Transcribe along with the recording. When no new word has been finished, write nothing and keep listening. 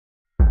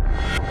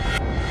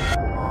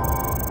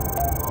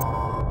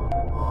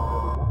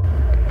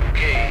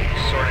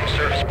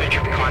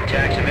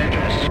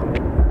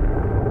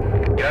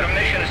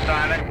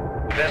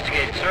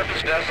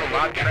vessel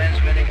not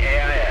transmitting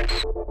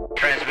AIS.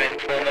 Transmit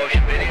full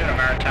motion video to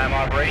Maritime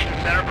Operations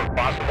Center for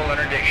possible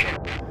interdiction.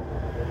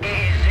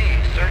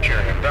 EEZ, search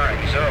area, bearing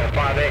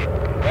 058.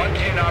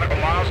 12 nautical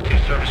miles, 2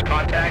 service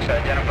contacts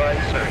identified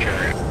as search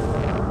area.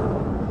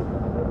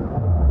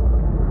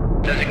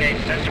 Designate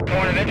sensor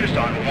point of interest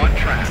on 1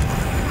 track.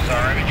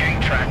 SAR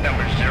imaging track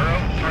number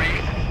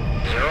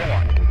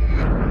 0301.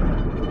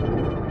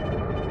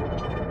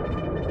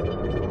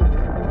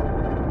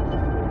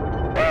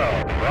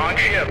 Wrong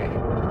ship.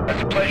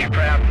 That's a pleasure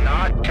craft,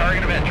 not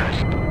target of interest.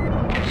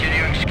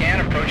 Continuing scan,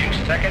 approaching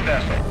second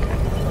vessel.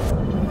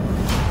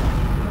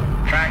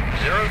 Track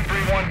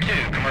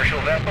 0312,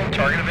 commercial vessel,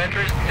 target of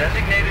interest,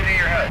 designated in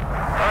your HUD.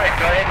 Alright,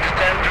 go ahead and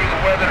descend through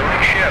the weather to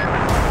rig ship.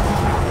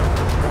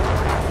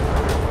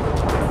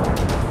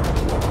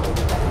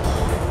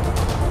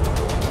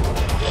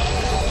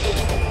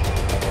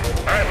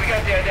 Alright, we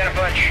got the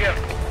identified ship.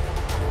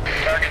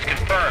 Targets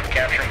confirmed,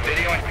 capturing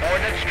video and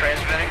coordinates,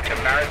 transmitting to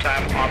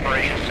Maritime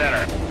Operations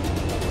Center.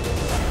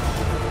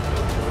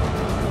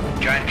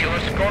 Giant Killer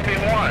Scorpion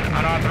 1,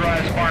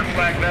 unauthorized foreign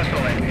flag vessel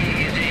in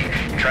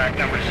EEZ, track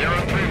number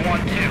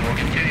 0312, will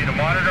continue to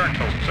monitor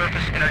until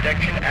surface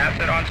interdiction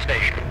asset on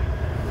station.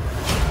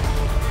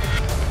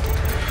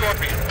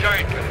 Scorpion,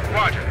 Giant Killer,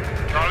 roger.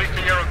 Charlie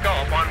Sierra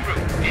Golf en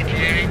route,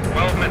 ETA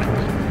 12 minutes.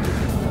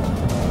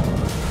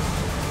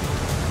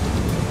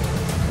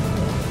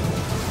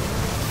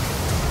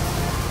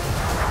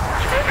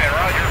 Scorpion,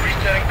 roger,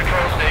 resetting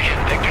patrol station,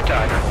 Victor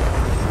Tiger.